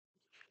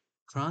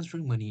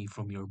Transferring money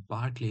from your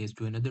Barclays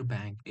to another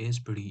bank is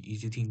pretty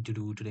easy thing to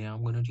do. Today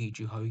I'm gonna teach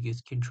you how you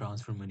guys can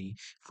transfer money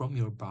from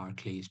your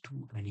Barclays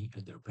to any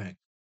other bank.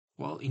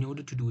 Well, in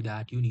order to do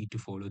that, you need to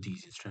follow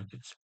these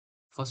instructions.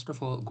 First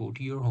of all, go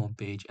to your home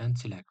page and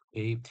select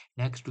Pay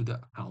next to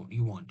the account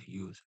you want to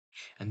use.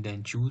 And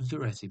then choose the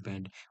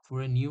recipient.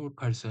 For a new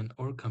person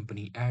or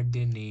company, add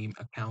their name,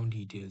 account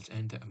details,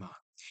 and the amount.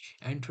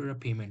 Enter a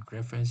payment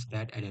reference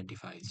that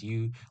identifies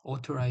you.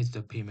 Authorize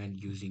the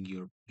payment using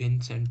your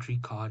PIN entry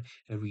card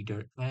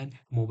reader and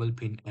mobile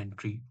PIN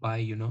entry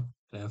by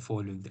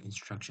following the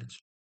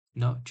instructions.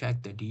 Now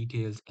check the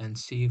details and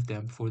save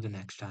them for the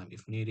next time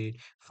if needed.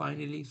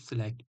 Finally,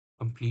 select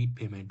complete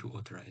payment to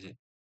authorize it.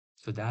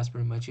 So that's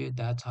pretty much it.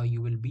 That's how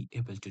you will be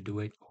able to do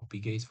it. Hope you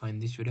guys find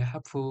this video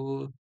helpful.